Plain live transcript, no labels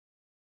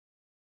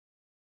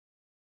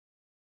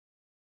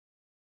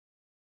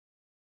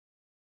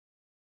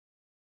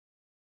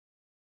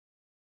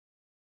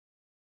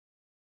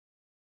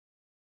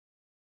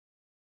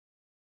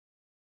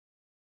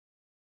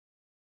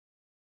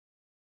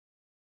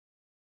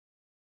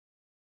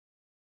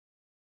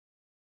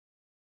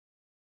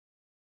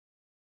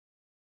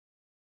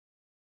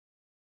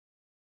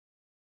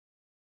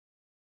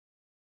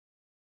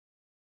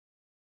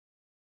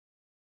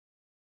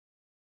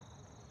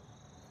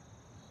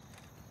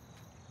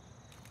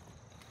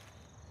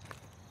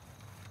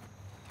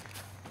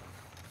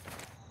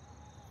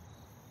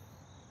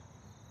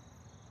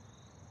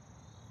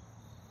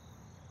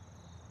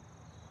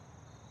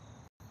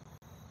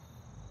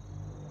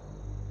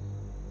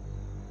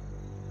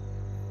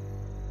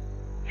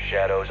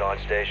Shadows on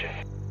station.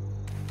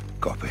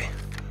 Copy.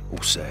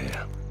 All set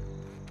here.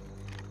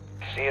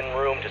 Seeing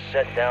room to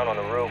set down on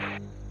the roof.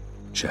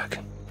 Check.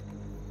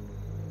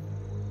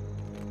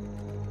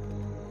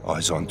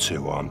 Eyes on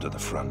two armed at the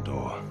front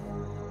door.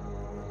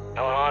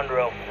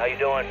 Alejandro, how you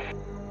doing?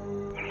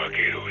 Un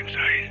vaquero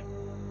inside.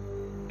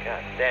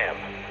 God damn.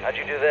 How'd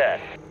you do that?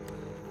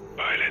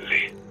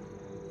 Violently.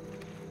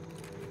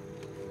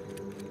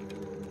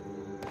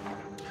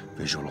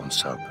 Visual on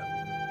Soap.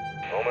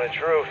 Moment of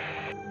truth.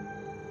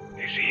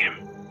 They see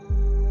him.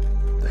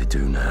 They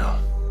do now.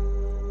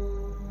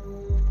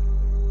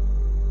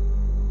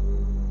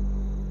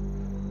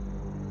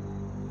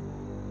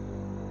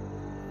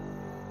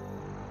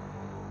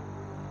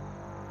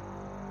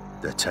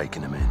 They're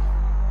taking him in.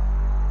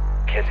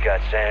 Kid's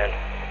got sand.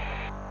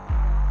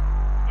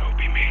 Hope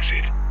he makes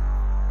it.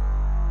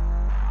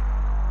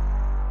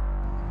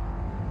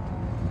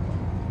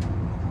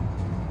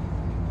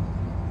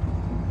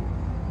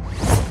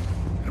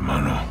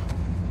 Hermano.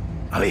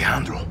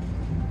 Alejandro,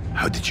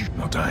 how did you...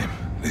 No time.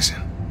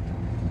 Listen.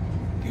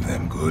 Give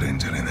them good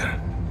intel in there.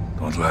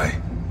 Don't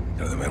lie.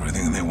 Tell them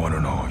everything they want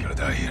to know. You'll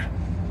die here.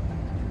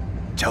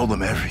 Tell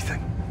them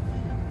everything.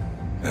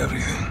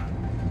 Everything.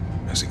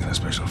 Mexican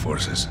Special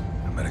Forces,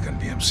 American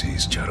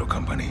PMC's Shadow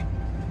Company,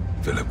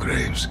 Philip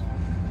Graves.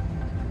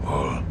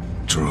 All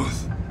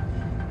truth.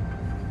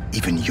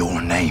 Even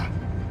your name.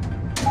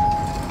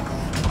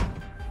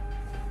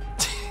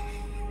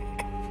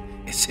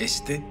 ¿Es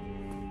este?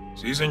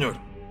 Sí, señor.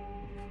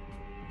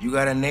 You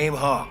got a name,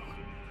 Hawk?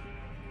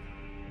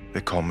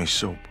 They call me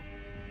Soap.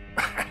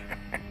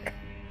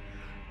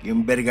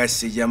 ¿Quién verga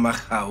se llama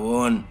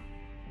Jabón?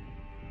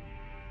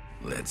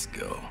 Let's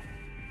go.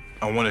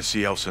 I want to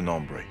see El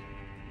Nombre.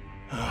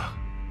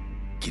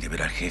 ¿Quiere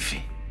ver al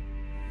jefe?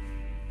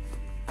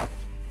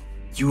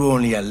 You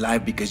only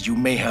alive because you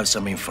may have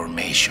some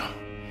information.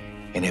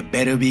 And it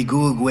better be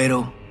good,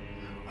 güero.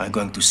 I'm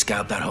going to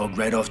scalp that hog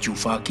right off your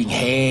fucking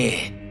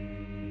head.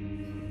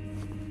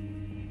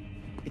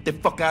 Get the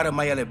fuck out of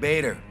my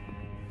elevator.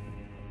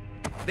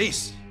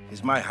 This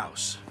is my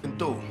house. And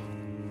tú.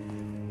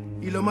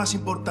 Y lo más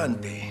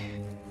importante,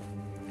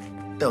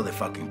 tell the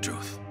fucking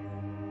truth.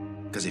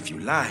 Because if you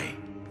lie,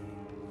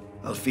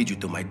 I'll feed you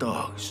to my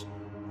dogs.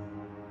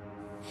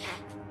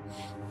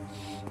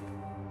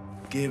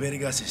 ¿Qué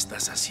vergas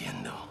estás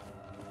haciendo?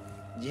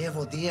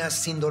 Llevo días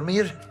sin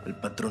dormir. El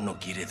patrón no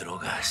quiere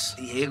drogas.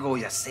 Diego,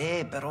 ya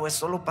sé, pero es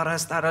solo para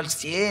estar al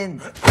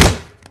 100.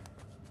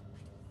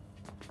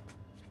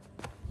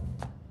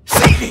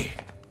 ¡Sigue!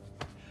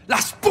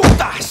 ¡Las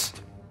putas!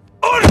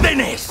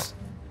 ¡Órdenes!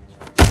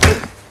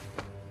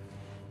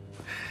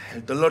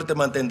 El dolor te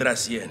mantendrá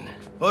 100.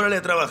 Órale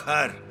a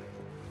trabajar.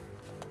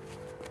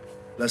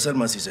 Las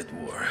armas is at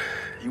war.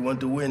 You want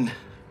to win?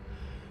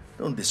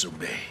 Don't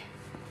disobey.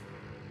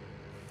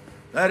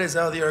 That is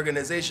how the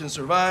organization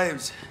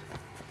survives.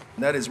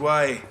 And that is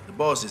why the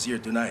boss is here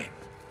tonight.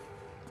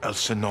 El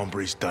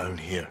Nombre's down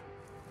here.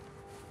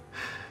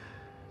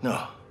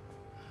 No.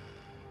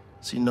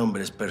 Sin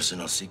nombre es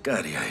personal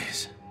sicaria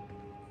es.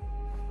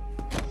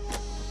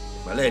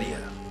 Valeria.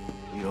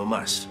 Y no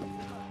más.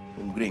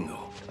 Un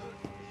gringo.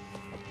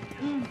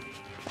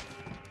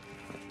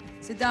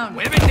 Sit down.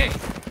 ¡Muévete!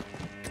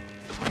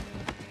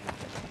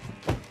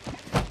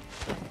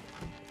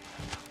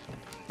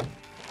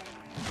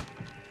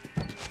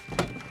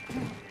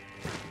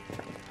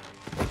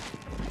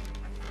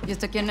 ¿Y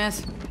este quién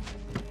es?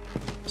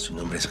 Su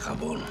nombre es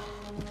Jabón.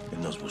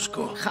 Él nos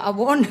buscó.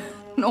 ¿Jabón?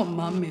 No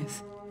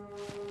mames.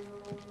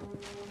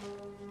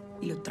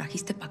 ¿Y lo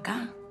trajiste para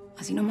acá?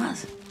 Así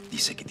nomás.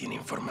 Dice que tiene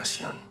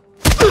información.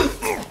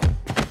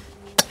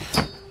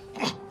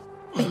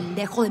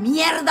 ¡Pendejo de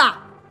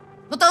mierda!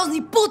 No tenemos ni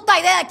puta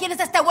idea de quién es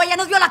este güey. ¡Ya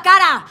nos vio la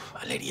cara!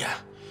 Valeria,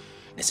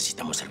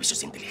 necesitamos servicios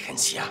de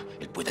inteligencia.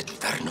 Él puede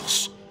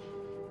ayudarnos.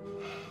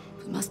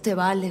 Pues más te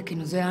vale que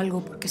nos dé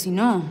algo, porque si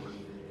no,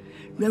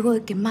 luego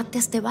de que mate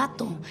a este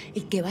vato,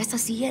 el que va a esa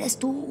silla eres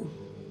tú.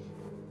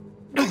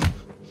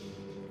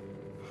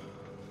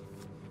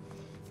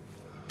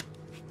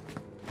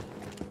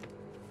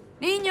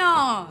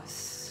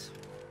 Niños!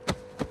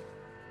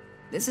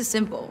 This is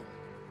simple.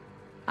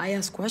 I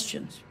ask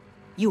questions.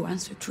 You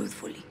answer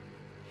truthfully.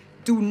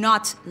 Do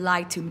not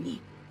lie to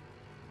me.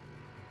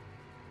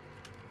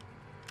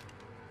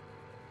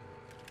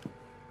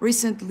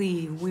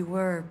 Recently, we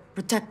were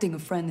protecting a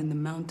friend in the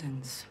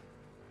mountains.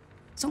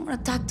 Someone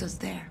attacked us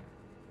there.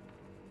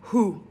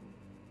 Who?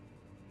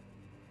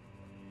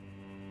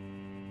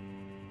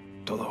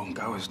 Todo un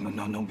caos.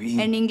 No vi.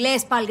 En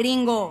inglés, pa'l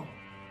gringo.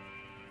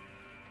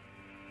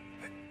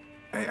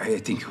 I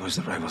think it was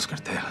the Rivals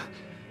Cartel.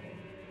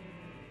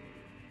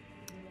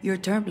 Your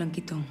turn,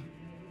 Blanquito.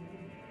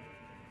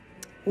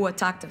 Who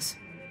attacked us?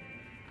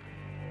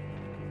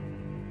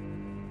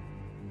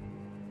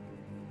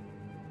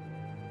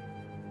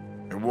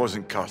 It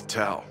wasn't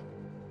cartel.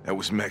 That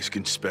was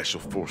Mexican Special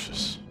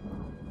Forces.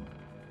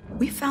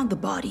 We found the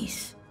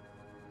bodies.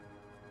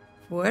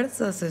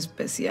 Fuerzas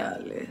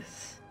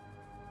Especiales.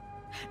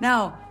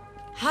 Now,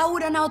 How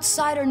would an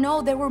outsider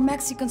know there were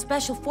Mexican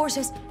special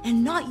forces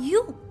and not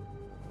you?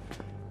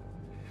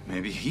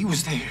 Maybe he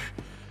was there.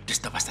 Tú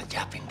estabas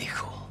allá,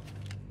 pendejo.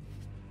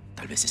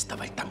 Tal vez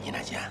estaba él también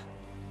allá.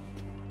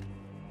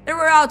 There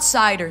were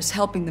outsiders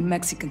helping the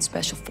Mexican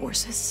special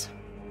forces.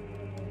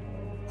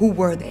 Who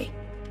were they?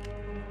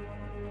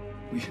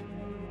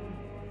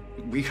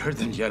 We heard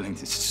them yelling,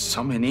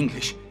 some in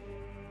English.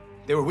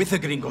 They were with the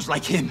gringos,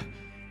 like him.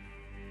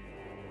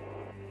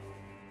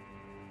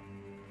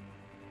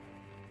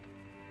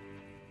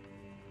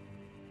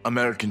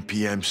 American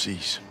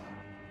PMCs.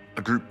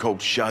 A group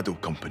called Shadow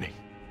Company.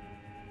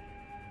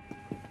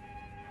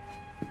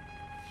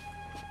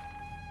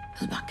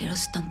 Los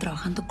vaqueros están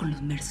trabajando con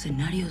los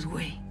mercenarios,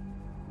 güey.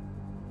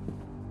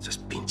 Esas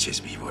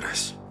pinches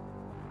víboras.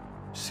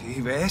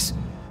 Sí, ¿ves?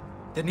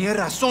 Tenía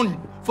razón.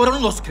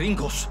 Fueron los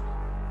gringos.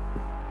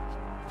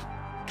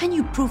 Can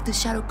you prove the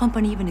Shadow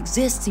Company even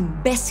exists,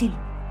 imbécil?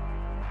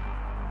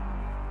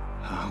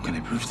 How can I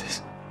prove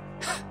this?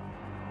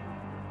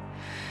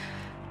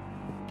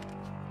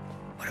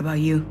 What about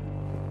you?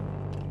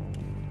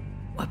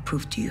 What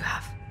proof do you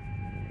have?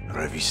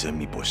 Revisé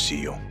mi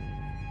bolsillo.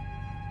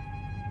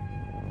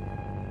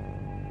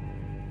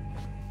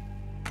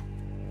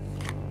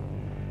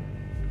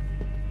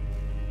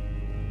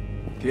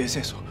 ¿Qué es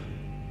eso?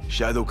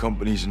 Shadow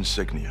Company's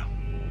insignia.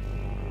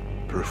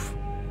 Proof.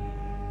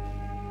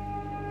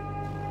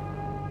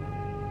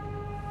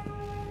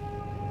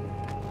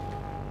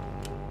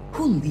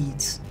 Who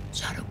leads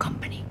Shadow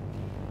Company?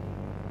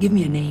 Give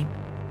me a name.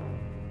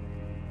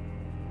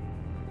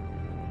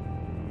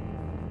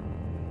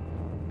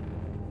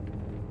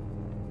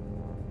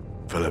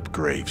 Philip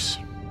Graves.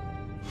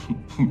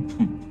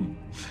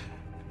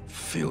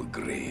 Phil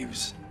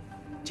Graves.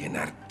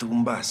 Llenar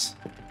tumbas.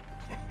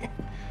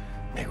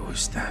 Me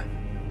gusta.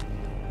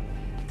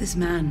 This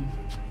man,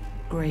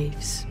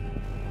 Graves,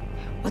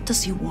 what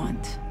does he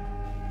want?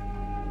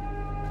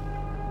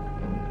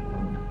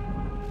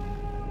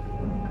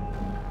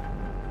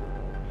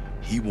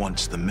 He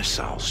wants the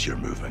missiles you're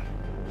moving.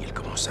 ¿Y él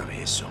cómo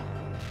sabe eso?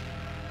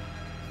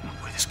 No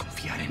puedes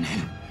confiar en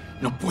él.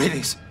 No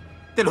puedes.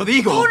 ¡Te lo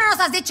digo! ¡Tú no nos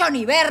has dicho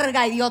ni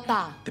verga,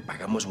 idiota! Te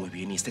pagamos muy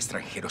bien y este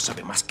extranjero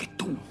sabe más que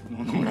tú.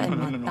 Hora de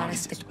matar a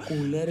este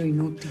culero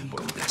inútil.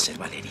 Por un placer,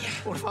 Valeria.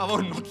 Por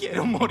favor, no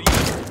quiero morir.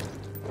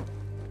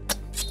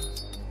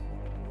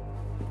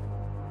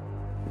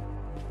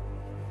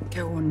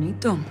 Qué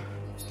bonito.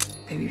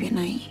 Te vi bien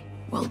ahí.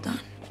 Well done.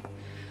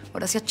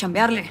 Ahora sí a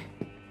chambearle.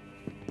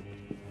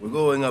 We're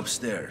going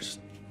upstairs.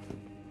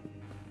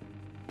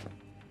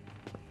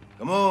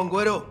 Come on,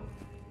 güero.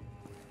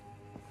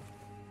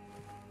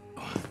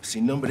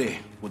 Sin nombre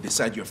will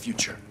decide your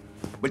future.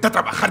 Vuelta a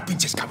trabajar,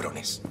 pinches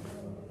cabrones.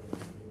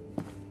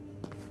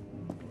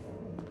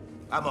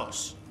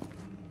 Vamos.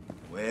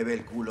 Mueve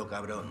el culo,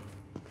 cabrón.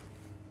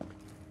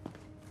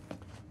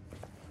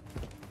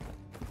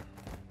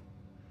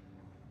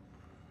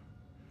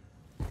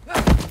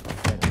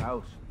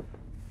 House.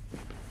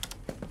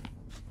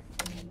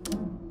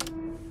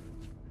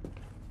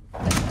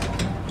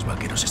 Los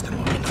vaqueros se están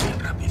moviendo bien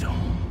rápido.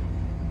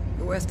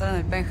 Yo voy a estar en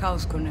el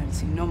penthouse con él,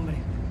 sin nombre.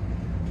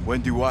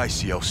 When do I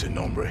see El Sin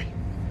Nombre?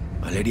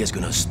 Valeria's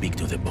gonna speak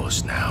to the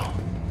boss now.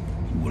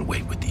 We'll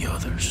wait with the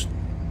others.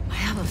 I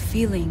have a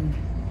feeling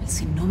El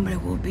Sin Nombre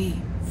will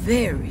be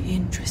very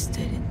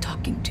interested in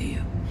talking to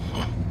you.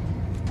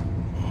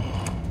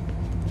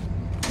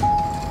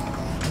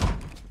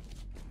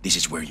 This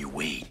is where you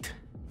wait.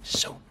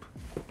 Soap.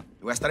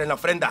 Yo voy a estar en la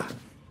ofrenda.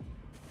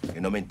 Que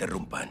no me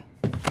interrumpan.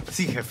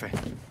 Sí, jefe.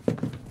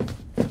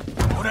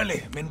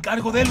 Órale, me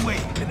encargo de él, güey.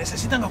 Te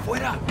necesitan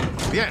afuera.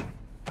 Bien.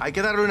 Hay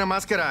que darle una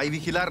máscara y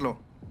vigilarlo.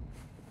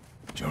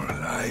 You're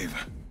alive.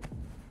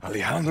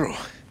 Alejandro,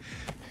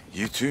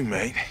 you too,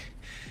 mate.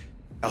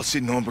 El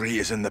Sin Nombre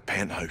is in the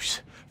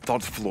penthouse,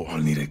 3rd floor.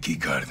 I'll need a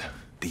keycard.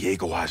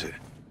 Diego has it.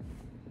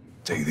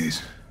 Take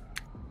this.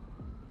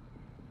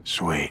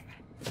 Sweet.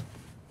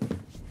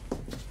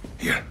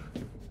 Here.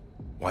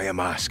 Why a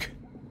mask?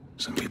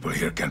 Some people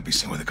here can't be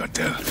seen with the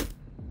cartel.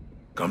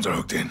 Comms are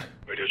hooked in.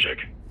 Radio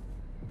check.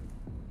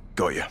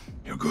 Got you.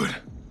 You're good.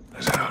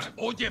 Let's head out.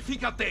 Oye,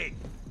 fíjate.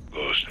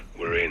 Ghost,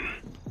 we're in.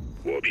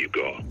 What have you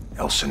got?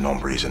 El Sin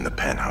Nombre is in the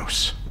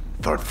penthouse,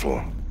 3rd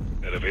floor.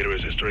 Elevator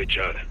is a straight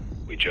shot.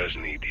 We just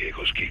need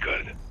Diego's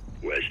keycard.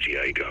 Where's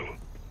Diego?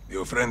 The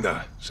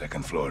ofrenda,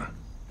 2nd floor.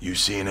 You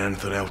seeing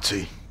anything,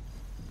 LT?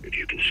 If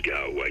you can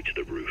scout away to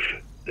the roof,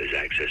 there's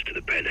access to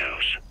the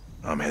penthouse.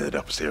 I'm headed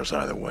upstairs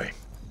either way.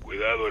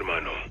 Cuidado,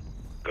 hermano.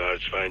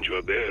 Guards find you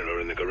up there or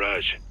in the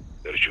garage.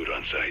 They'll shoot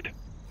on sight.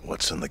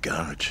 What's in the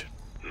garage?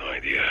 No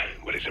idea,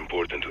 but it's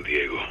important to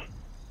Diego.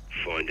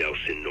 Find El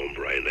Sin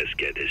Nombre and let's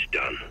get this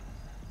done.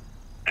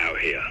 Out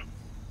here.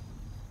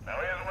 ¿Me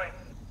oyes, güey?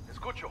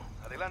 Escucho.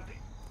 Adelante.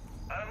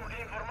 ¿Algo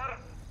que informar?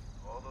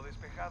 Todo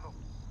despejado.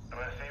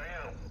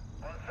 Recibido.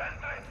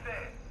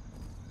 Concéntrense.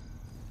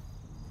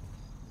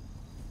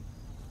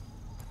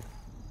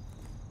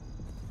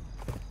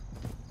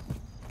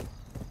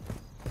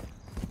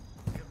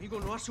 Mi amigo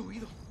no ha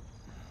subido.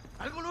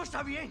 Algo no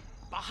está bien.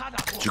 Bajada,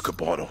 boss.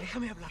 Chukabottle.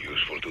 Déjame hablar.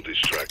 Useful to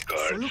distract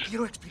guards. Solo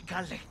quiero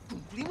explicarle.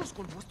 Cumplimos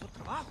con nuestro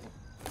trabajo.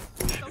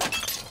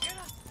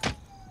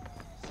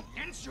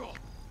 ¡Silencio!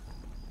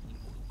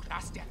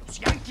 Involucraste a los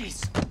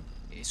yanquis.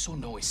 Eso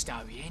no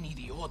está bien,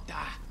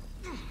 idiota.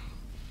 ¿Qué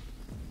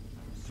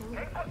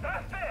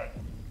encontraste?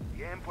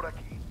 Bien por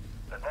aquí.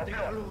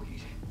 Déjalo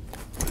ir.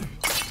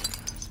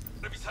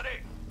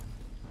 Revisaré.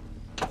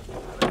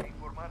 Nada que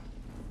informar.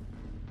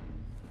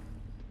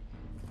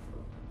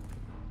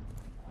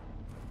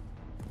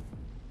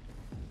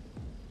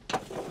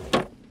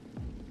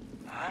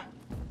 ¿Ah?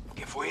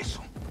 ¿Qué fue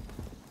eso?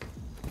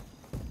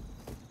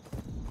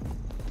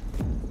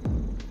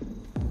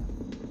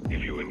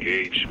 If you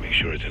engage, make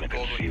sure it's in a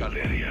concealed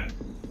area.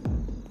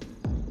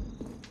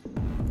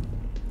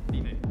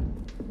 Dime.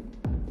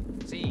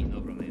 Sí,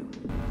 no bromeo.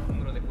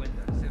 Número de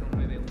cuenta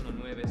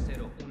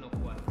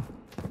 09190114.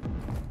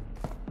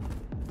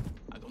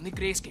 ¿A dónde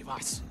crees que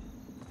vas?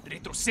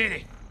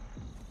 Retrocede.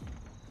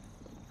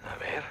 A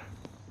ver.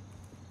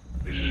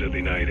 This is a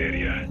denied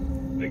area.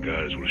 The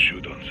guards will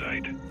shoot on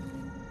sight.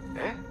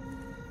 ¿Eh?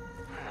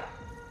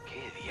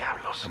 ¿Qué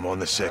diablos? I'm on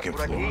the second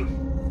Por floor. aquí.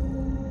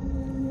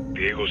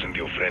 Diego's in the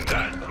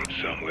ofrenda. It's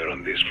somewhere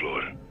on this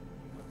floor.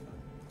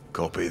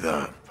 Copy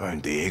that.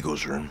 Found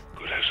Diego's room.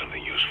 Could have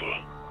something useful.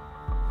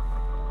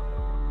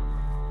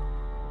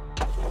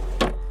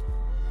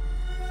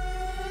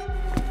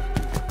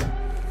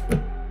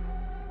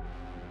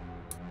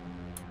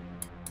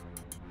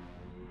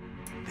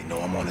 They know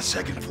I'm on the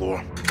second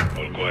floor.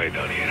 All quiet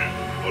down here.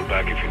 Hold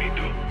back if you need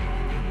to.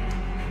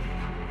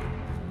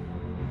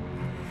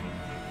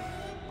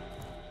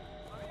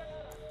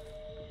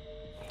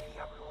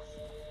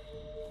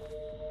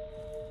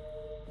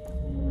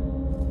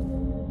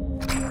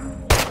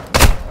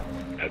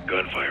 That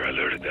gunfire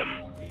alerted them.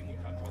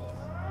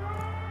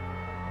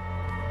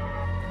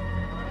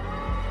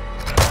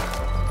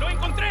 ¡Lo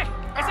encontré!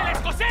 ¡Es el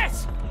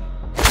escocés!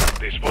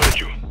 They spotted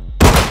you.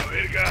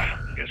 Verga.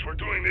 Guess we're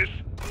doing this.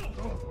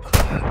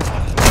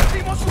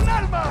 ¡Dimos un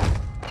arma!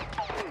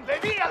 ¡Le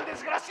di al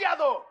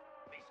desgraciado!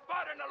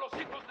 ¡Disparen a los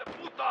hijos de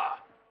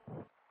puta!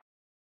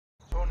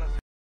 Son así.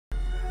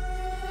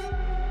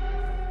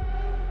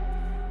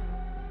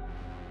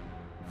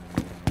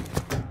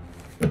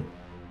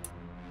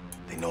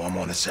 They know I'm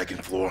on the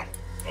second floor.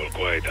 All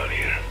quiet down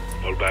here.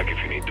 Hold back if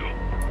you need to.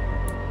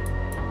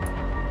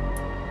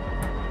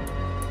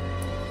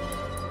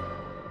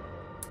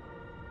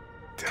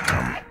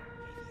 Damn.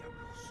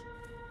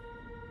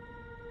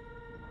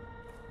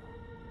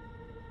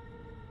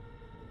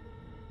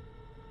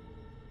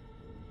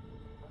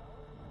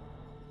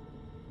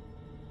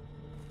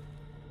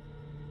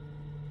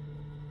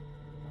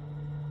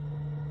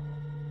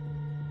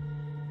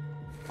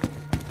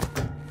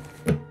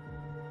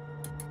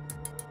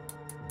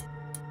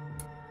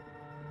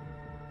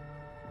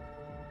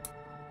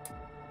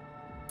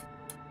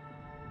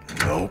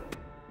 Nope.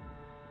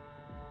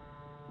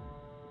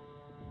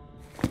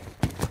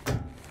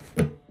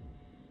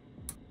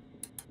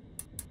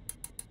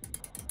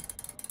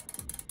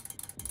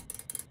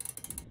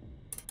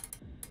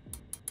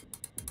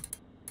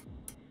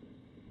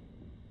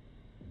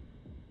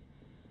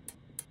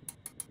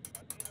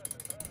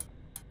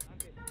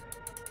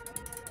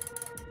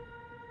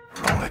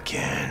 Wrong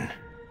again.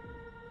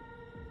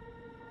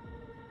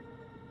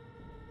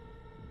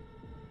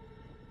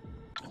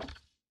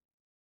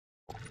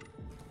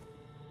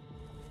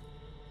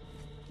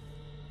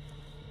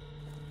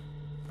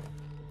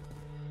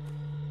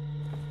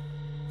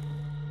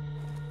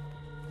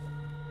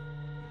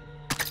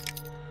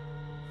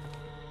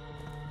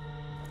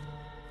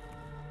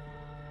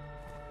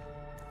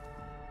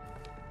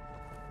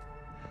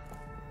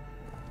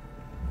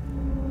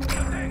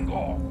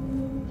 ¡Tengo!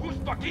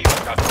 ¡Justo aquí,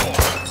 muchacho!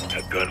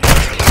 That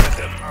gunfire alerted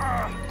them.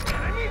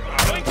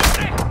 ¡Lo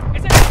encontré!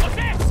 ¡Es el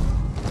escocés!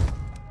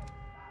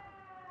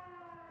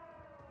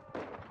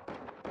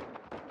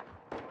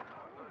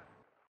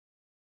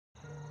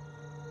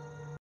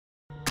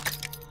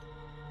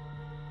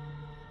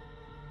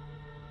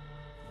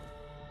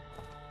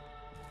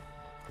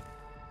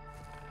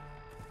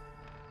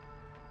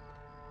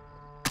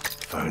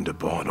 Found a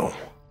bottle.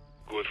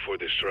 Good for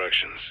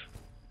distractions.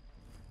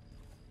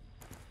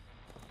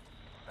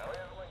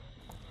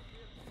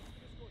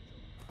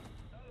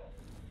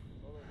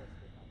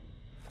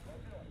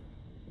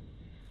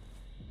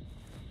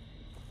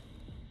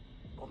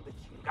 ¿Dónde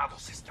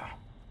chingados está?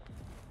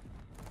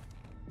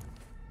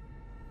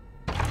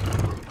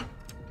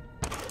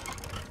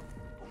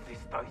 ¿Dónde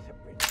está ese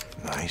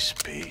pendejo? Nice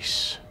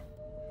piece.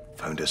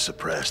 Found a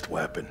suppressed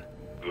weapon.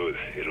 Good.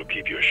 It'll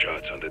keep your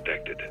shots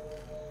undetected.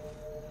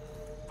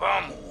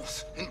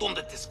 Vamos, ¿en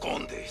dónde te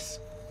escondes?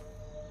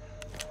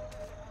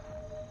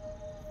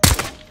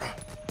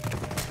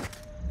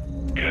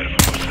 Careful,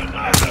 someone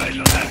has eyes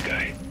on that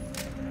guy.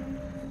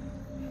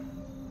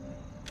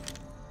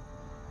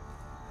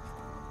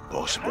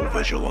 Possible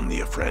visual on the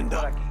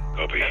ofrenda.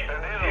 Copy.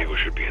 Diego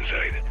should be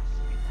inside.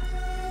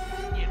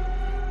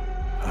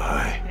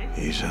 Aye,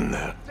 he's in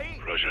there.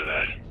 Roger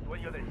that.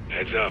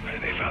 Heads up,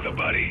 they found the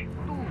body.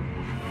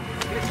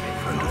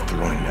 Found a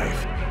throwing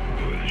knife.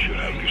 Well, should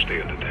help you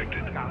stay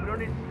undetected.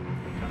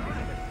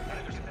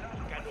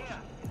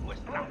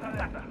 Nuestra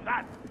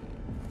ciudad.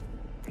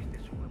 Este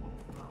es un nuevo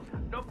mundo.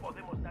 No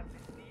podemos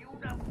darles ni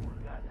una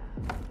pulgada.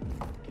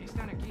 ¿Qué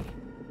están aquí?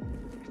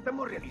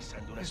 Estamos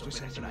realizando unas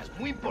operaciones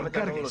muy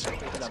Recarguense.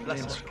 importantes. La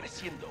plaza está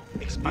creciendo,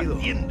 Expandiendo.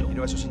 expandiendo.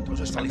 Quiero a esos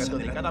intrusos Saliendo salgando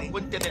de de cada cada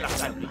fuente de la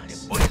sangre. Te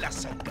pone la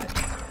sangre.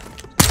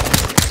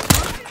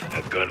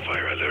 That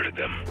gunfire alerted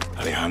them.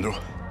 Alejandro,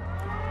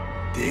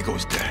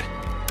 Diego's dead.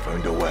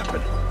 Found a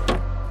weapon.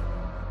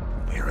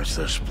 Where is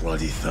this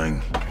bloody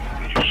thing?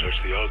 Did you search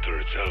the altar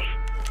itself?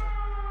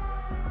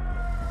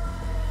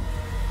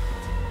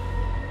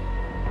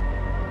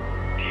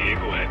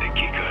 Diego had the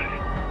keycard.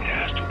 It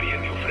has to be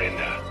in the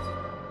ofrenda.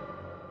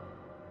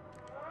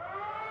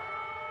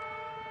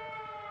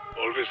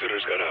 All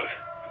visitors got out.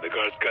 If the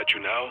guards catch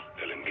you now,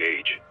 they'll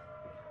engage.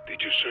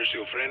 Did you search the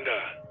ofrenda?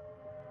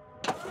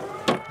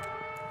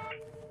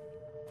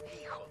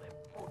 Hijo de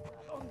puta,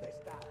 ¿dónde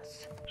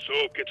estás? So,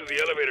 get to the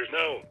elevators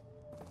now.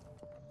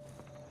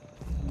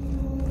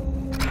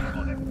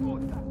 Hijo de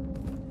puta.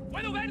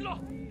 ¡Puedo verlo!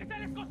 ¡Está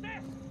el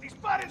escocés!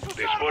 ¡Disparen sus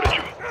They armas! spotted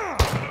you.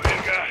 La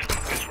verga.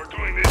 Guess we're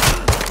doing this.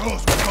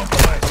 Close, we're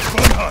compromised.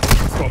 Going hot.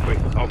 Copy.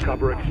 I'll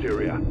cover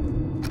exterior.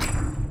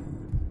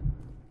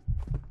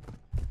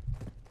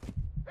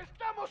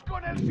 ¡Estamos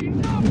con el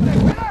sin nombre,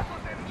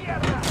 pedazos de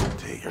mierda!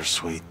 Take your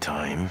sweet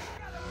time.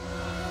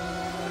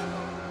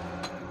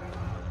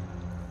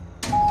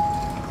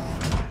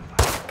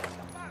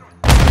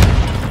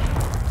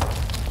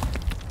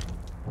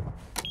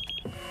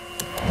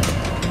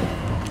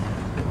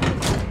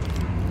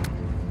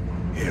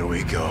 Here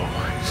we go.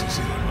 Sí,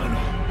 sí, hermano.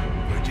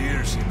 For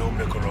years, Sin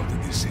Nombre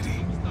corrupted this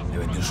city. Le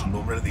vendió su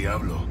nombre al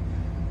diablo.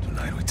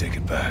 Tonight we take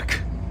it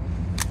back.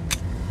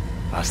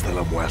 Hasta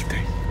la muerte.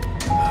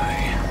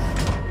 Aye.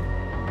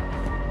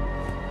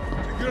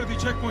 Security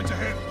checkpoints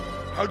ahead.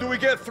 How do we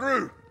get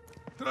through?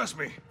 Trust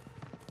me.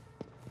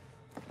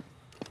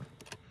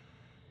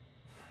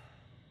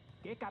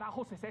 ¿Qué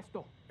carajos es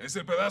esto? Es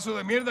el pedazo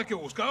de mierda que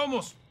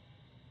buscábamos.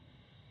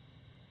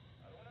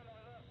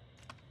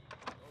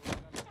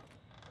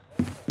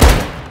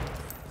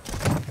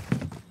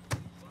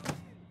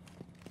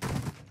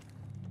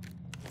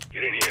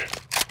 Get in here.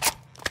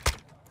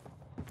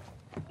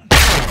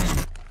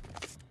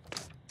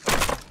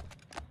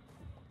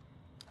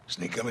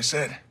 Sneak me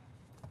said.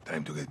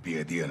 Time to get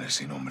PID on el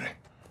Sin Nombre.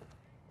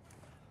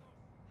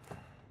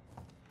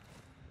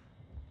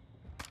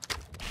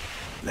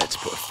 Let's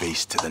put a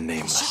face to the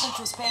nameless. Shipment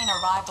to Spain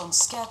arrived on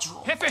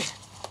schedule. ¡Jefe!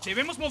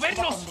 ¡Debemos Mira,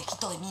 movernos!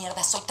 pendejito de mierda,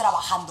 estoy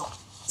trabajando.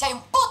 Si hay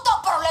un puto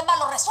problema,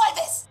 lo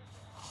resuelves.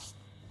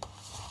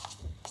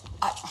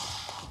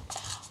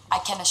 I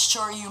can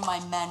assure you my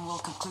men will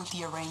conclude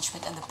the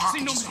arrangement and the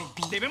 ¡Sin packages nombre!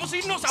 will be ¡Debemos in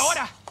irnos place.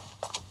 ahora!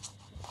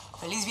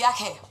 ¡Feliz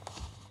viaje!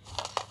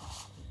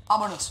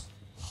 Vámonos.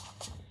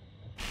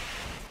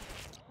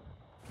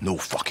 No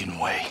fucking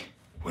way.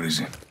 What is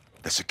it?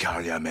 The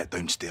Sicaria I met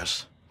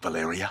downstairs,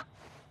 Valeria.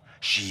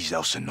 She's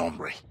El Sin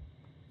Nombre.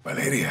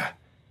 Valeria.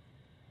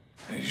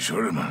 Are you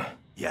sure, hermano?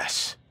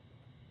 Yes.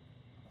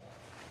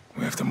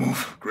 We have to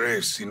move.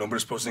 Graves, Sin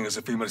Nombre's posting as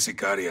a female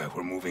Sicaria.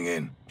 We're moving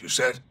in. You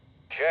said?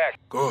 Check.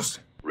 Ghost,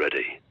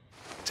 Ready.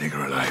 take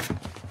her alive.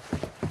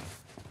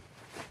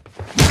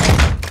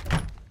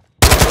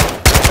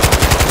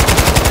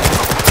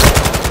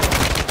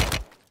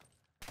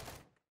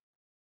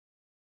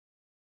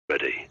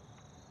 Ready.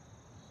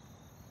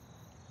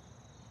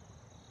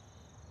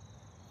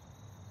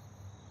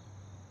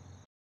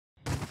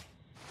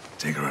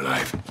 Take her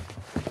alive.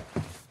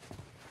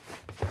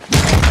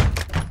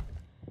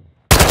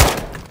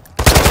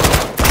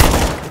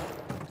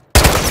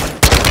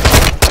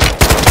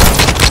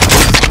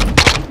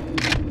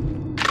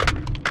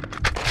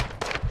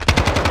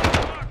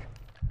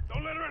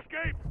 Don't let her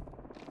escape.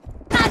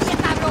 ¡Nadie,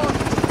 cabrón!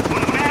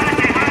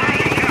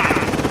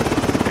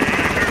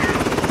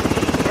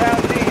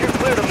 Ground C, you're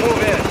clear to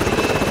move in.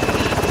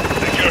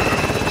 Secure her.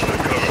 Stay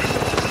covered.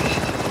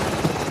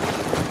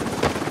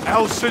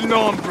 El Sin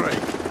Nombre.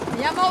 Me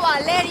llamo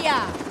Valeria.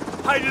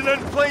 Hiding in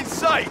plain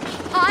sight.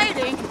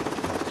 Hiding.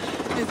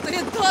 Estoy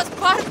en todas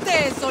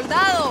partes,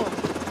 soldado.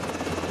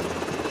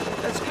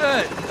 That's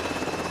good.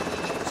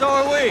 So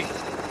are we.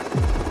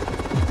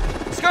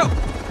 Let's go.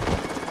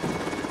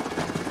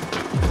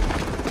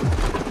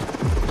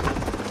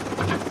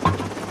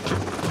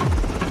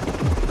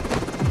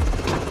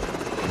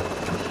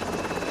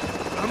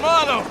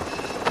 Hermano,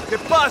 ¿qué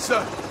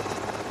pasa?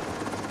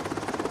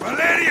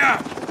 Valeria!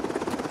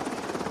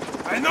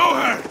 I know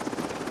her!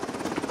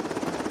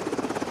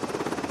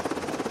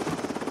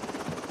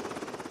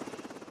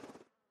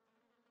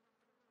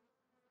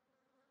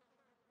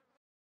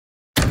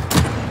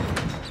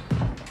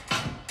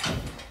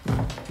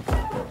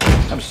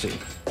 Have a seat.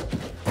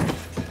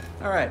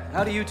 All right,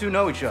 how do you two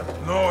know each other?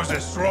 No is a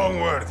strong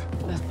word.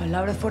 Las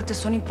palabras fuertes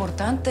son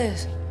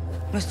importantes.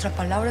 Nuestra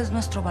palabra es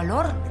nuestro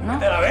valor, ¿no?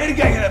 ¡De la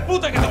verga, hija de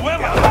puta, que te voy a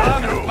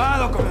matar!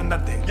 Calmado,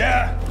 comandante.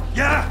 ¡Ya!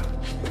 ¡Ya!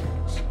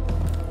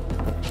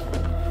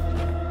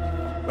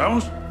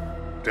 ¿Vamos?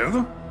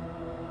 Tell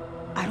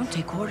I don't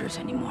take orders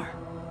anymore.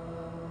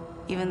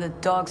 Even the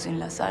dogs in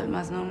Las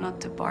Almas know not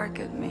to bark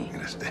at me.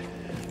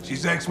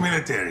 She's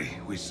ex-military.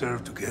 We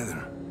served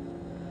together.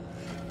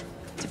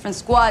 Different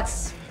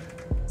squads,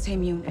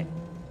 same unit.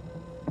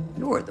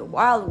 You were the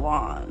wild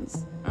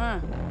ones.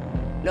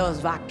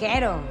 Los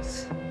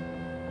vaqueros.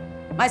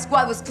 My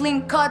squad was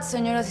clean cut,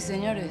 señoras y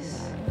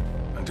señores.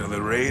 Until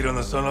the raid on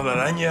the Son of la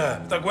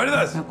Araña. ¿Te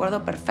acuerdas? Me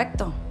acuerdo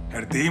perfecto.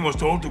 Her team was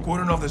told to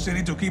cordon off the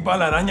city to keep Al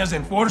Araña's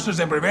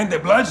enforcers and prevent the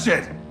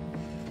bloodshed.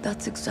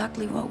 That's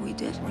exactly what we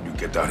did. When you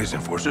kept out his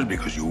enforcers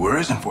because you were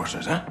his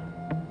enforcers, huh?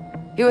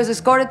 He was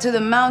escorted to the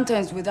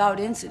mountains without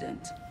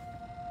incident.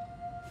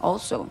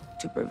 Also,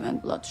 to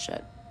prevent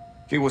bloodshed.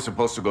 He was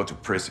supposed to go to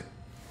prison.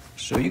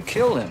 So you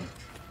killed him.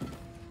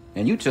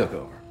 And you took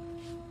over.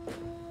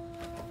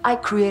 I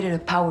created a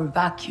power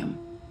vacuum,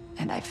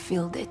 and I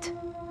filled it.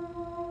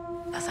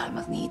 Las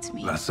Almas needs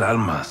me. Las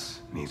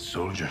Almas needs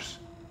soldiers,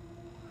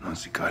 not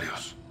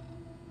sicarios.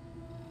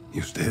 Y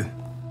usted?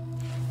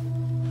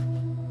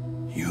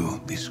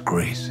 You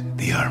disgrace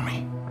the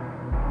army.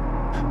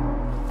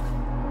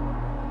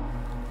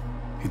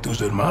 Y tus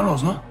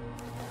hermanos, no?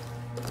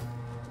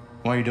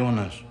 Why are you doing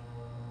this?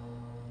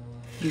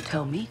 You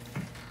tell me.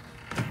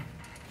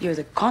 You're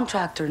the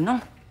contractor,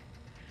 no?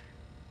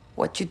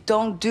 What you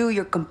don't do,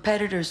 your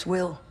competitors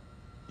will.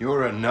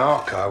 You're a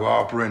narco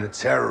harboring a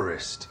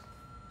terrorist.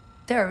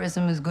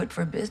 Terrorism is good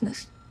for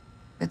business.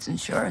 It's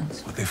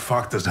insurance. What the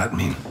fuck does that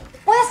mean?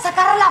 ¡Puedes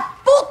sacar la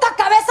puta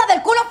cabeza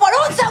del culo por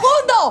un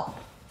segundo!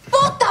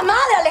 ¡Puta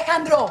madre,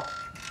 Alejandro!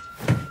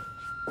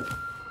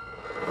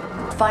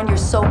 Find your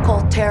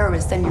so-called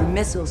terrorists and your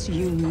missiles.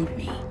 You need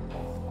me.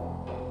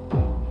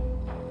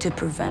 To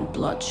prevent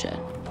bloodshed.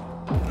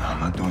 No, I'm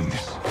not doing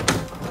this.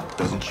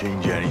 Doesn't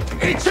change anything.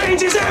 It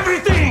changes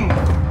everything!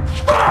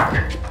 Fuck!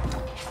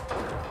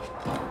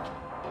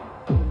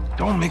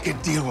 Don't make a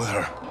deal with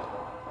her.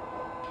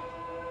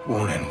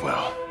 Won't end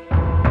well.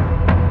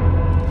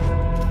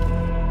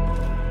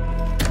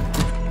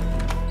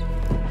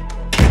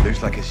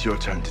 Looks like it's your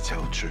turn to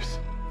tell the truth.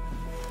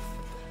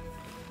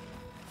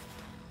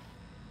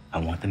 I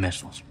want the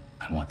missiles,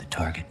 I want the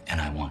target, and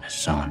I want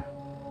Hassan.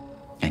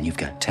 And you've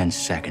got 10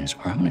 seconds,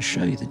 or I'm gonna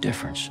show you the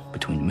difference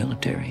between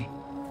military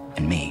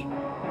and me.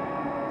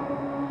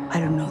 I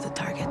don't know the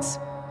targets.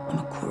 I'm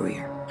a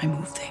courier. I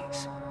move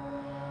things.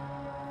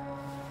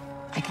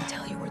 I can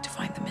tell you where to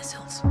find the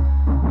missiles.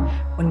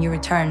 When you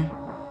return,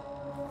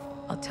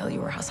 I'll tell you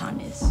where Hassan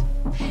is.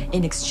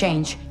 In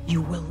exchange,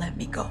 you will let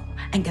me go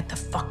and get the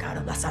fuck out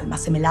of Las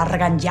Almas. Se me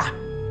largan ya.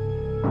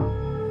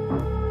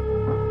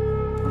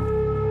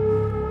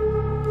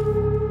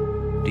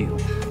 Deal.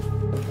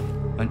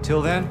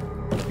 Until then,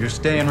 you're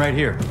staying right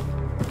here.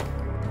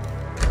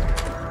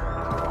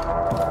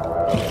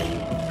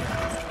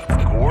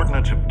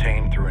 Coordinates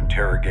obtained through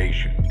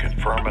interrogation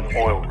confirm an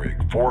oil rig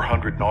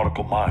 400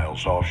 nautical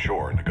miles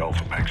offshore in the Gulf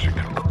of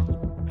Mexico.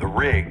 The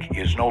rig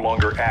is no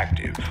longer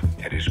active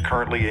and is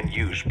currently in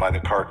use by the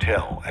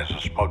cartel as a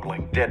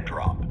smuggling dead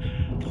drop.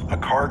 A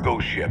cargo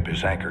ship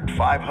is anchored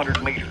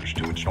 500 meters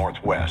to its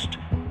northwest.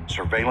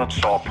 Surveillance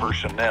saw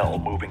personnel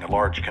moving a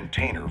large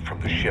container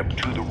from the ship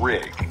to the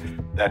rig.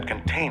 That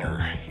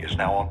container is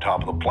now on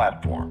top of the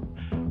platform.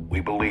 We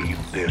believe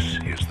this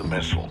is the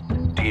missile.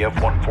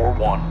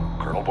 TF-141,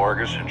 Colonel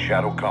Vargas and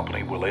Shadow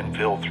Company will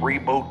infill 3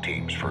 boat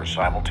teams for a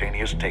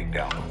simultaneous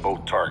takedown of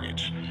both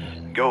targets.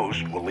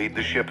 Ghost will lead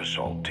the ship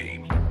assault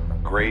team.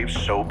 Graves,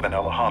 Soap, and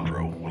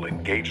Alejandro will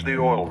engage the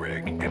oil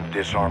rig and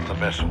disarm the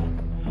missile.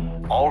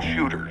 All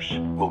shooters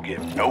will get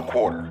no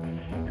quarter.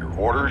 Your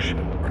orders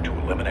are to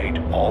eliminate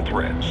all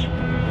threats.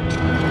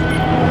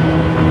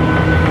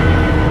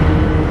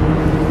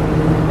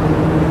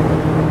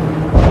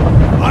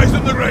 Eyes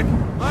on the rig!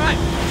 Alright,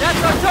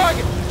 that's our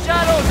target.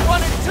 Shadows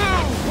 1 and 2.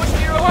 Push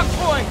to your hook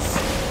points.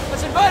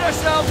 Let's invite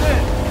ourselves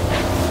in.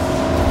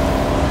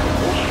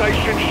 All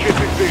station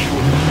shipping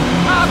visual.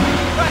 Copy.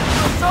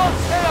 Practical assault,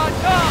 stay on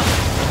top.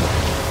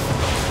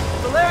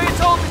 Valeria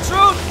told the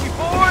truth. We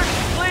board,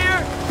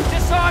 clear,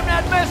 disarm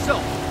that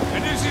missile.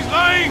 And this is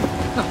lying?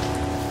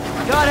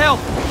 God help.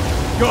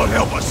 God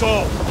help us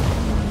all.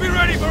 Be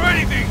ready for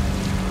anything.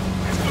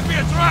 This could be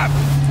a trap.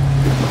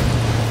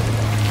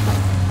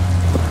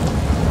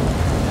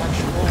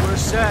 Actual, we're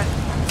set.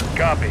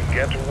 Copy.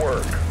 Get to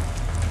work.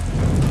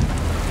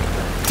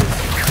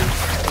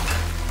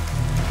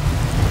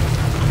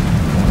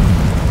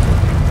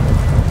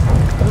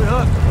 Good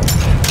hook.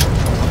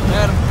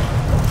 Got him.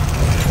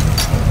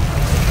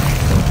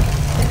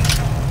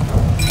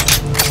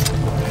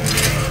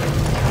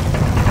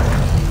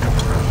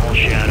 All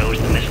Shadows,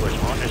 the missile is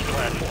on this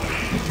platform.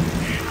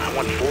 I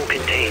want full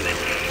containment.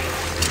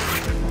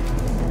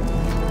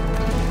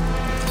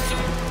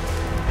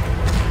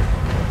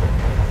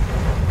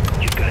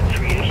 You've got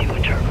 3 AQ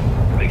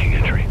internal. Making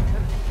entry.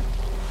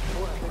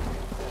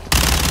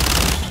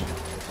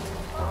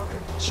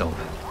 So,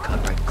 cut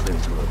right clear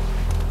through.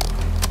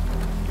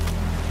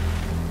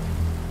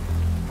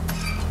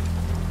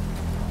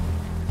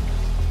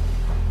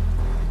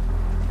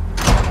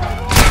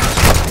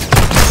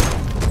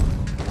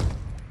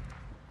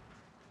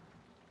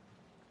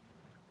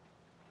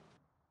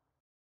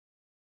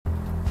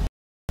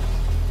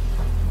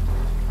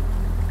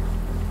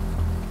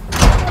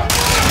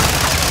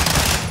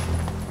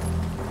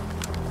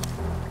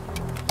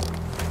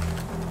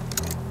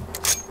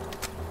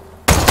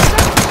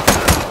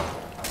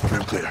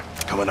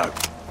 coming out.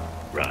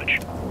 Raj.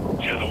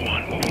 Shadow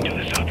 1 moving to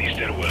the southeast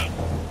stairwell.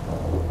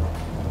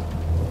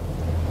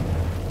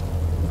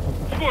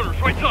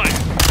 Quarters, right side.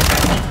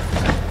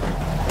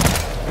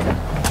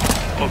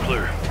 All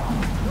clear.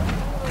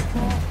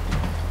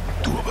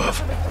 2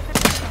 above.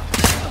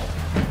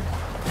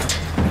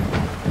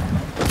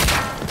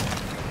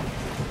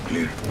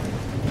 Clear.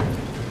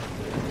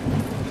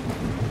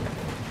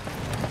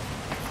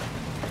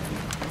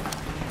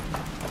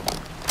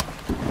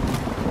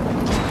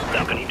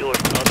 Balcony door up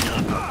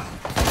top.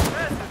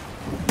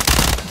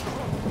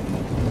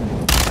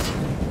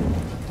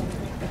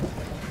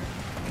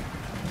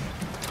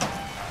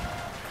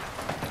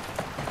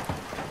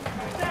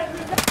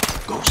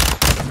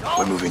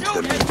 We're moving to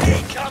the main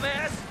deck.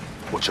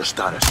 What's your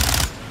status?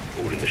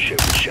 Boarding the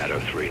ship with Shadow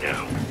 3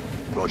 now.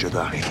 Roger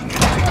that.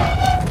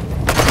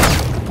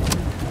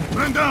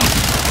 Man down!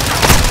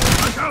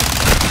 Watch out!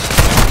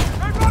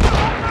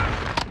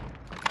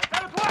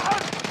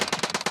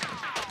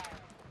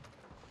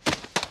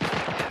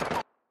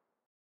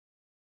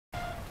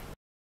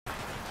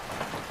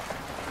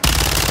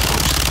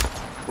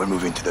 We're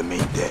moving to the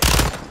main deck.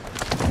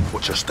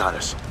 What's your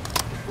status?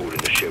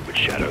 Boarding the ship with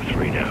Shadow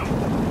 3 now.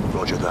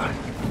 Roger that.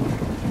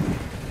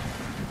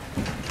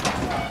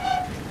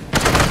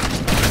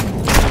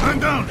 Man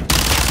down!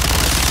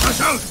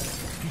 Watch out!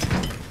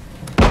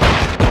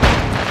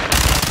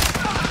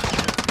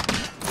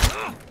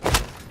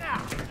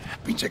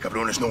 Pinche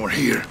cabrón is nowhere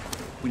here.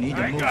 We need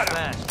to move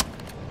fast.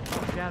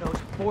 Shadows,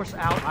 force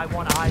out. I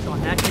want eyes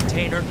on that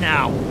container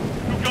now.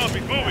 Two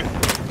copies, moving.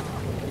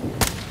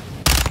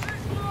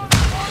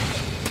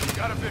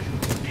 Got a visual.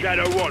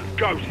 Shadow 1,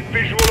 Ghost.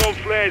 Visual on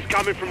flares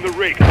coming from the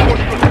rig.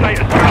 What's your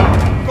status?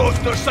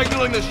 Ghost, they're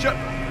signaling the ship.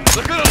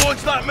 They're gonna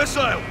launch that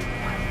missile.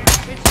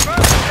 It's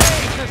first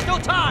stage. There's still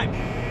time.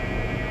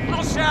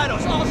 All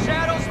shadows.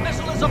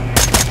 Missile is a...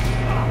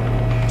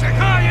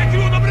 Чекай,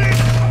 you on the bridge!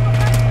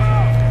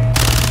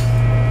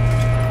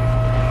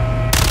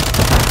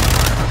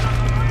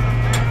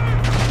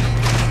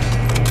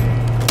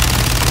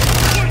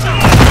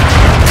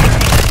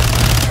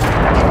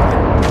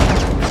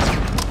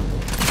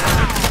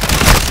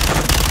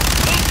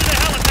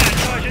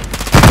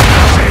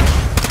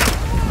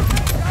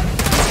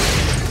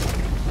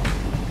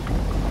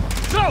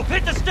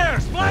 Hit the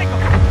stairs! Flank them!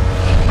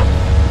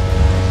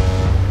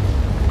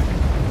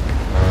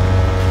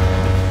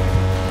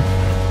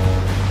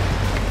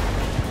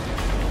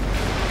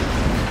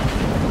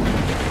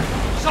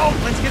 So,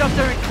 let's get up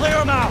there and clear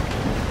them out!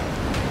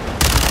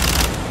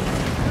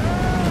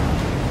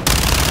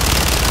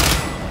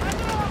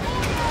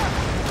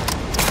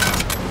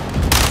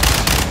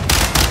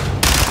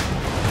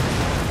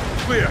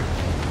 Clear.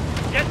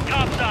 Get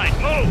topside,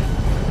 move!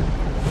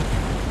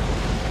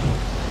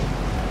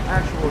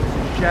 Actual, this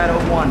is Shadow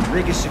 1.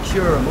 Rig is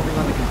secure. Moving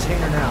on the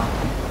container now.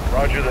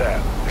 Roger that.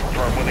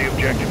 Confirm when the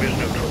objective is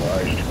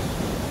neutralized.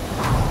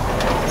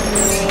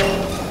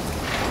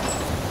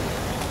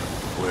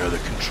 Where are the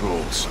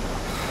controls?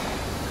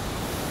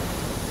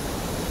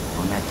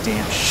 On that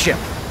damn ship.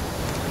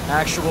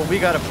 Actual, we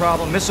got a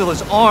problem. Missile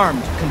is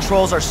armed.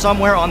 Controls are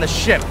somewhere on the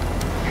ship.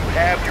 You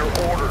have your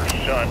orders,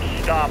 son.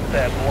 Stop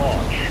that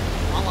launch.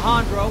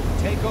 Alejandro,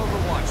 take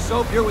over watch.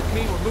 Soap, you're with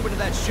me. We're moving to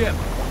that ship.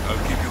 I'll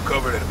keep you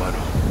covered,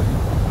 hermano.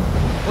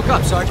 Look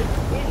up, Sergeant.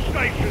 All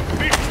stations,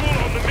 visual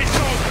on the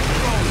missile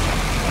controls.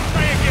 I'll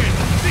say again,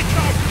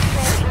 missile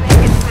controls are on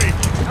the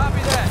bridge.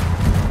 Copy that.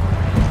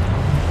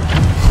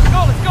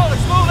 Let's go,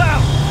 let's move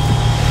out.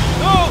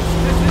 Move!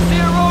 This is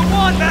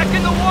 0-1, back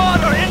in the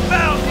water,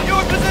 inbound, in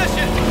your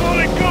position.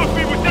 Solid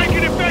copy, we're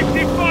taking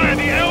effective fire.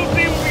 The LZ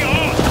will be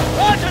on.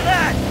 Roger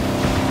that.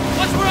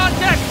 Once we're on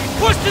deck,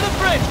 push to the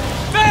bridge.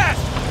 Fast!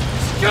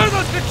 Secure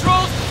those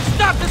controls.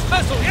 Stop this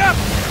vessel, yep!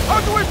 How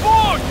do we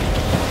board?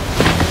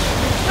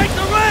 Take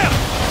the ramp!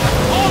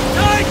 Hold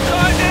tight,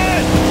 son!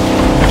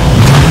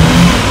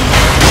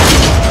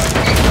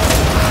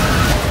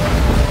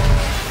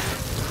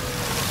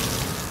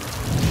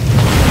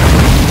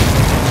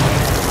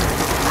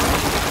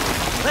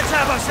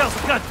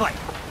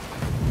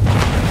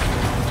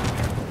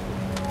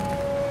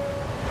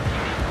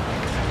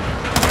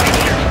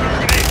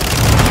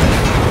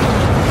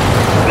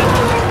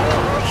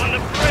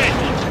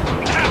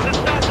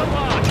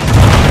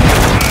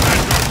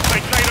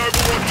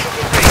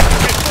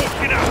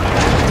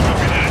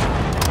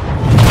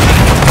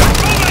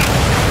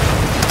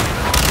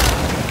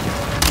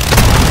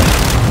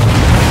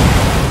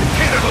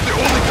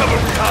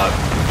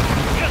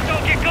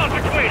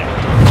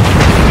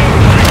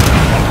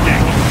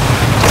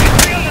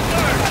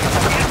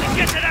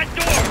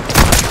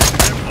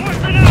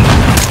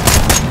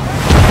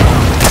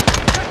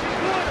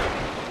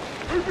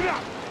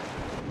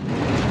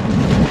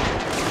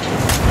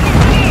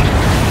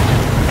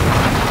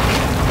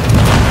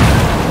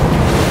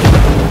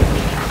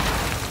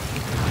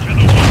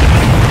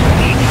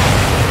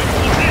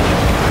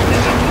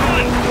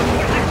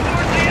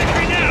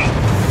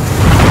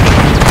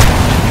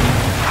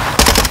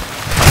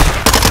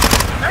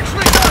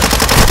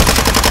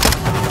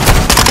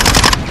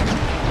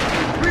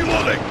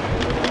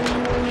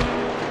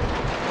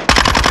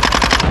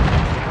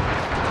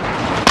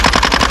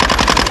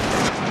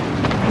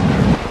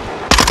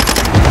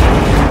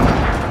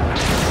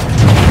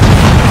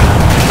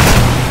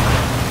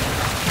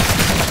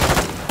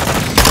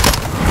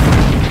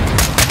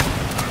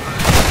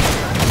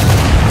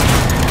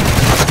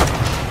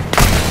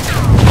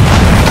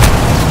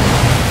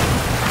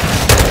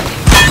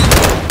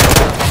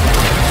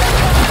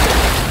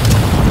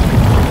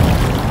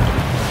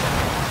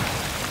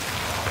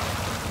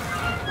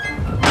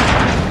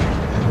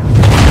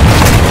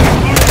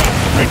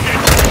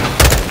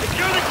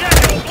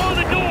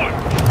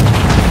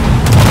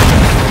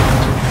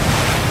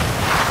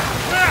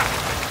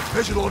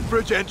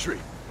 bridge entry.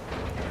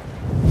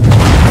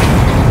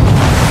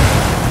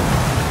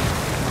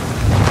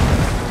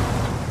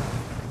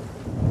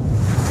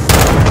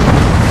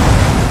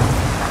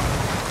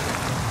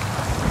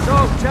 So,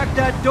 check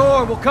that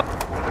door. We'll come.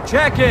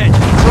 Check it.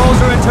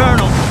 Controls are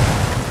internal.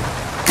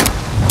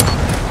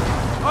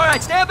 All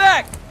right, stand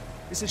back.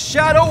 This is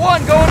Shadow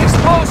 1 going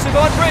explosive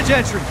on bridge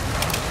entry.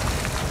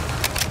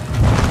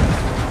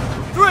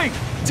 3,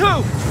 2,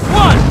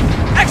 1,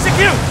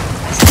 execute!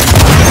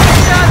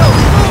 Shadow,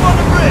 move on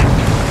the bridge!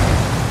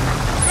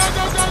 Go,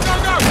 go, go, go,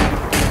 go!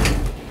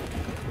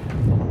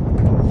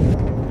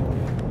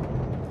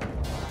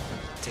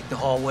 Take the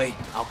hallway,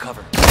 I'll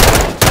cover.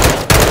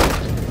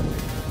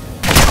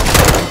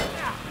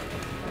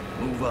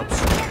 Move up,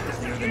 so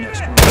clear the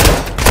next room.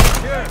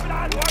 Here.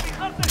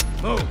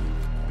 Move.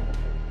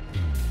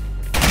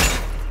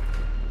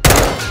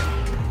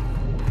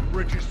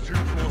 Bridge is 2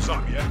 floors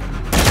up, yeah?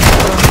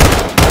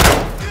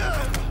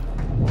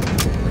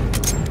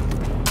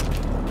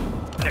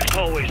 Next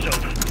hallway's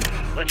open.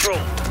 Let's roll.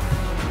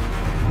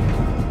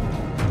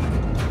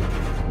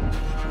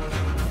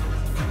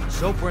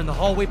 Soap, we're in the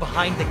hallway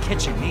behind the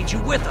kitchen. Need you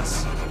with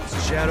us. This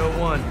is Shadow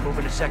 1,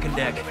 moving to second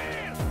deck.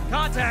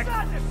 Contact!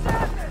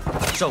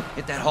 Soap,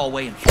 hit that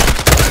hallway and...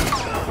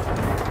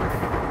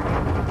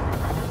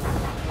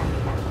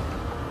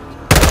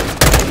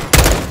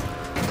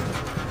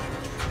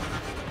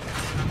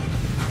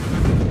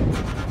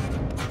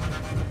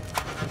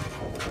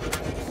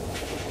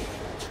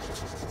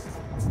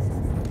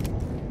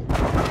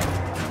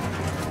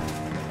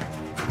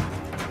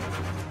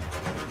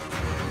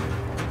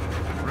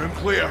 Room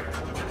clear.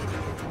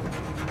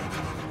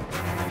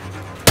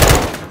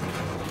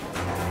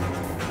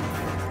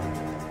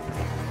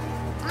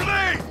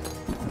 Grenade!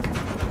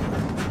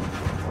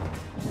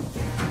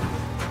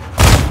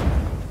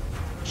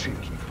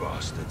 Cheeky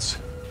bastards.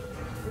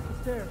 Hit the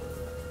stairs.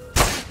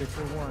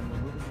 Victor 1, we're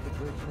moving to the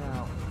bridge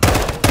now.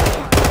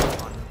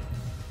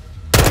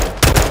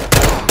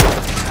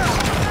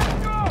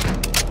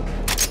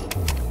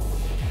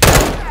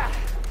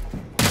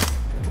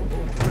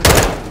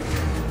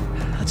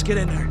 Let's get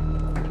in there.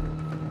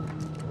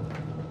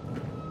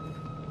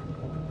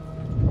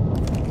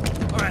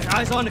 All right,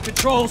 eyes on the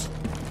controls.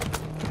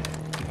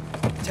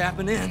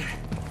 Tapping in.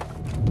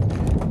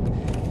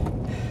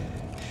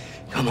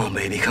 Come on,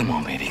 baby, come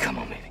on, baby, come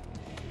on, baby.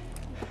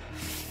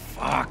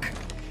 Fuck.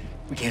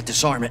 We can't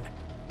disarm it.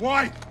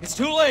 Why? It's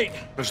too late.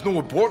 There's no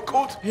abort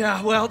code?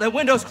 Yeah, well, that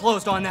window's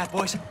closed on that,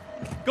 boys.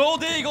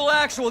 Gold Eagle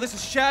Actual, this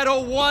is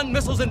Shadow 1,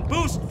 missiles in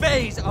boost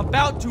phase,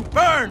 about to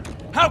burn.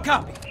 How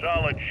copy?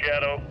 Solid,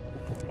 Shadow.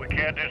 We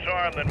can't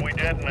disarm, then we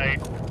detonate.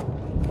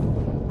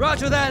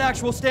 Roger that,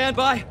 Actual,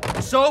 standby.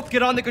 Soap,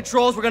 get on the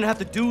controls. We're gonna have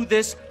to do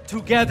this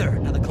together.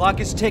 Now, the clock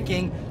is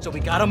ticking, so we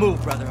gotta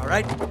move, brother, all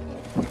right?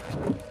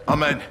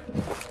 I'm in.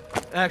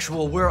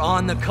 Actual, we're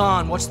on the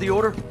con. What's the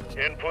order?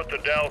 Input the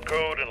DAL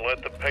code and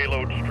let the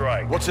payload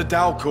strike. What's the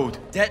DAL code?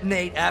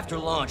 Detonate after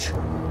launch.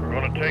 We're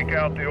gonna take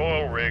out the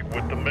oil rig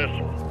with the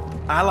missile.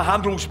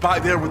 Alejandro's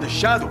back there with the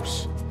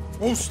shadows.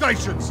 All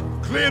stations,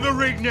 clear the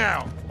rig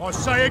now. I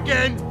say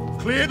again,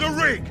 clear the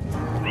rig.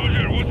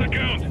 Roger, what's the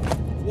count?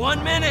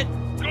 1 minute.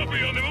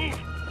 Copy, on the move.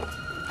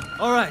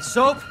 All right,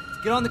 Soap,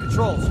 get on the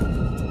controls.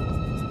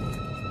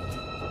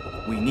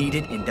 We need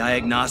it in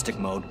diagnostic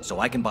mode so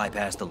I can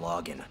bypass the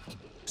login.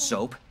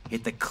 Soap,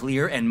 hit the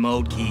clear and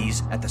mode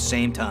keys at the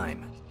same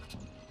time.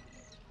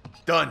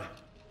 Done.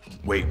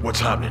 Wait, what's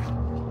happening?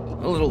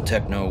 A little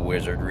techno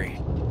wizardry.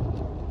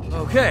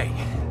 Okay.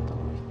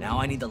 Now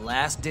I need the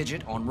last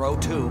digit on row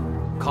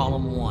 2,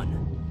 column 1.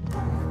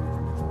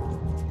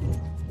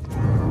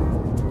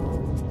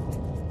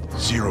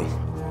 0.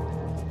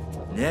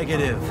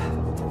 Negative.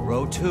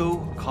 Row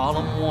 2,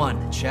 column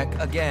 1. Check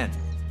again.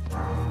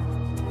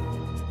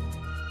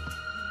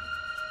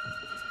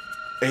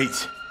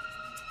 8.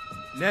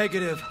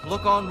 Negative.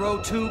 Look on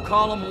row 2,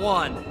 column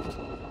 1.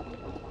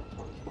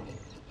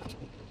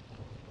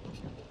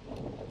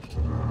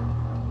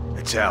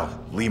 It's Al.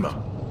 Lima.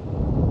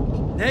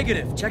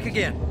 Negative. Check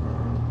again.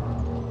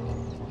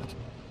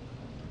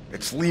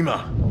 It's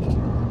Lima.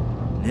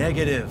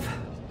 Negative.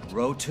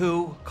 Row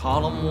 2,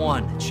 column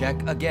 1.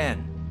 Check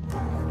again.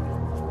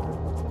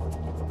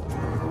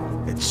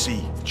 It's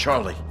C.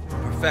 Charlie.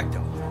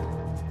 Perfecto.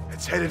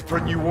 It's headed for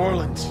New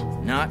Orleans.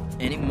 Not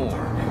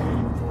anymore.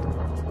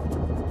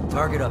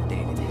 Target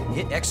updated.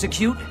 Hit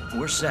execute.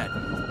 We're set.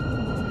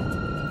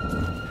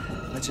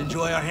 Let's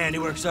enjoy our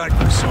handiwork,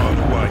 Sergeant. It's on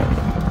the way.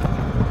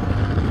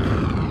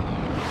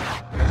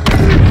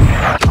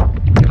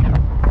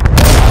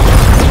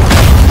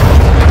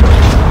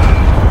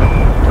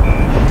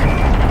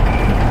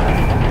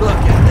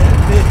 Look at that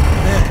big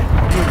man.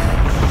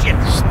 Shit.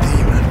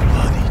 Steaming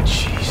bloody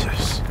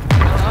Jesus.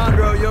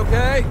 Alejandro, you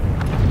okay?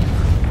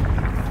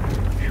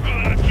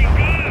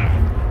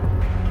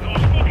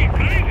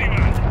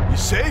 You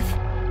safe?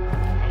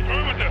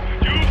 Affirmative.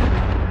 You?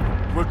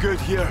 We're good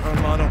here,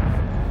 hermano.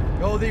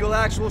 Gold Eagle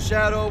Actual,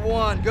 Shadow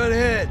 1. Good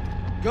hit.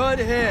 Good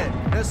hit.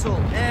 Missile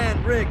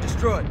and rig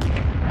destroyed.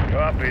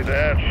 Copy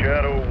that,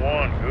 Shadow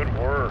 1. Good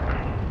work.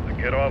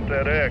 Get off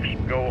that X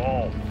and go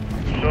home.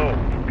 So,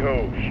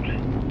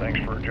 Ghost, thanks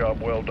for a job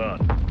well done.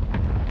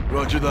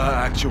 Roger that,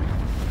 Actual.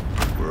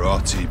 We're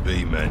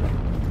RTB, men.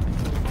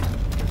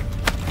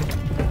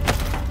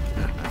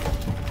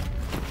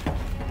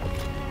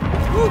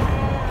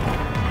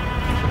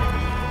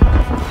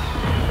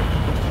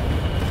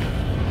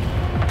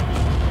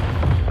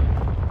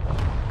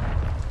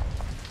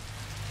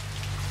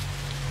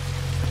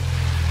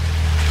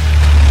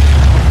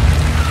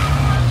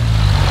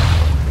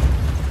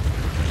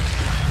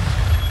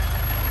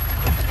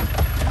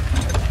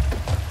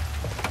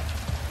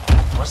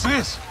 What's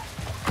this?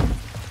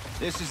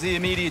 This is the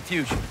immediate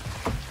future.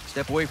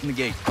 Step away from the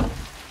gate.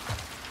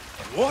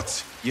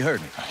 What? You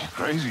heard me. You're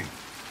crazy.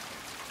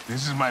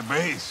 This is my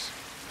base.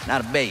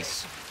 Not a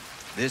base.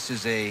 This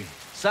is a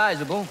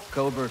sizable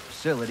covert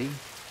facility,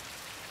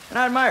 and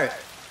I admire it.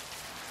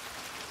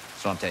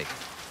 So I'm taking.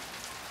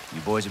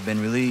 You boys have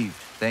been relieved.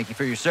 Thank you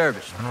for your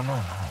service. No.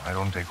 I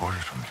don't take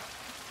orders from you.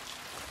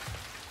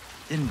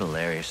 Didn't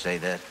Valeria say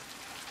that?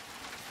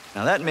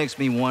 Now that makes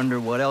me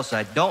wonder what else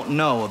I don't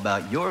know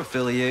about your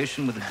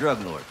affiliation with the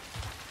drug lord.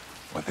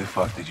 What the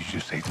fuck did you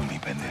just say to me,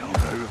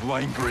 pendejo?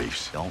 Lying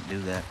Graves. Don't do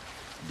that.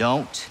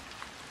 Don't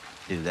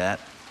do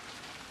that.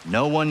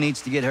 No one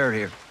needs to get hurt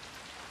here.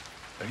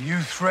 Are you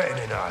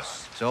threatening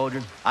us?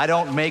 Soldier, I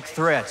don't make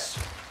threats.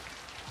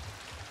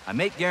 I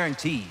make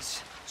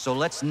guarantees. So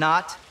let's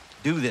not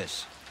do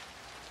this.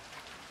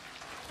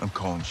 I'm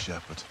calling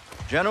Shepard.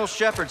 General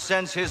Shepard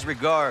sends his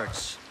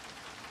regards.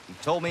 He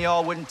told me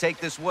y'all wouldn't take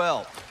this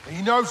well.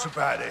 He knows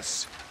about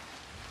this.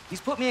 He's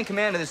put me in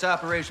command of this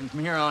operation from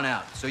here on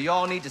out. So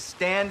y'all need to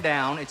stand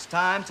down. It's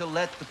time to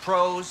let the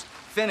pros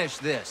finish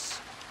this.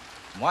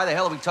 Why the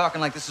hell are we talking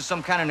like this is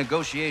some kind of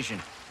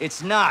negotiation?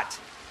 It's not.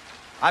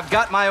 I've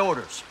got my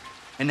orders.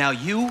 And now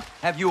you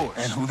have yours.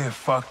 And who the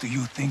fuck do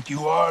you think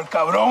you are,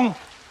 cabron?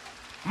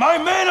 My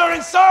men are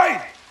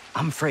inside!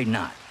 I'm afraid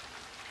not.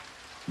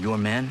 Your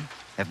men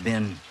have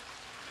been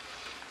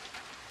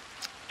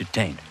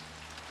detained.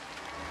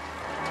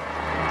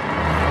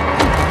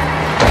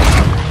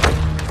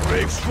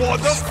 Graves, what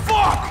the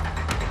fuck?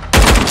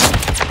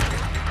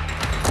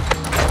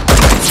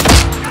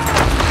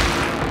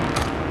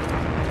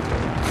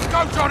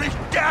 Go, Johnny!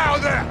 Get out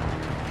of there!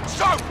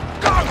 So,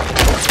 go!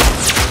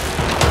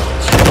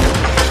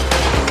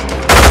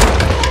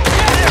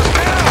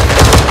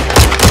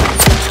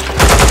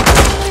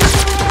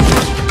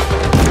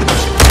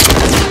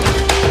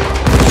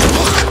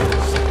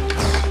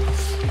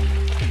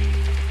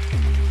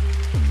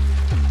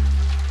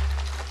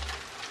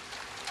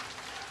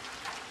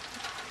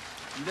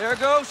 You there,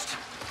 Ghost?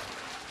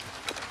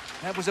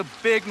 That was a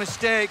big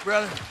mistake,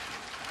 brother.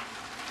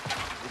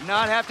 Did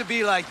not have to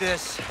be like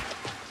this.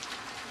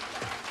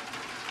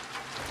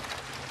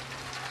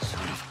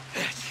 Son of a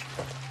bitch.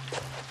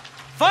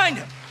 Find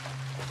him!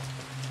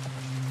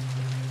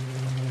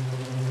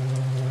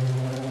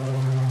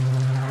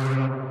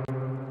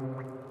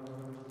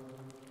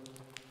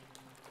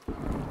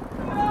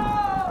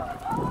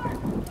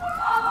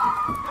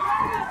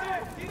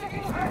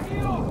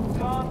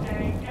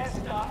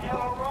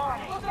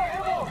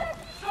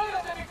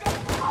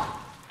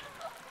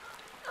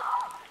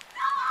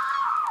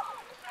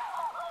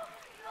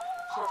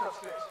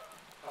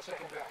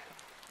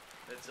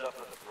 Heads up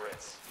on the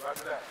threats.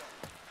 Roger that.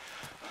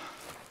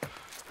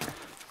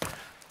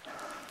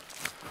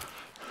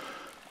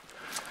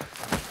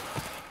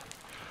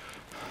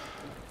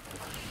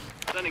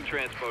 Sending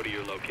transpo to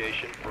your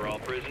location for all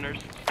prisoners.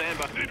 Stand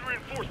by. Need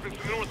reinforcements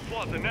in the North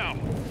Plaza now.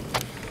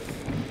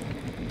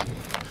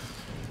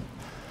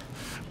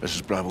 This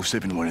is Bravo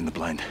 7-1 in the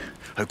blind.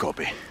 How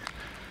copy?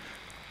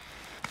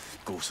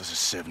 Ghost, this is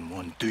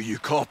 7-1. Do you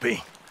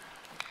copy?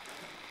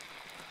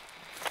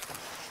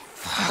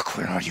 Fuck,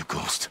 where are you,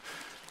 Ghost?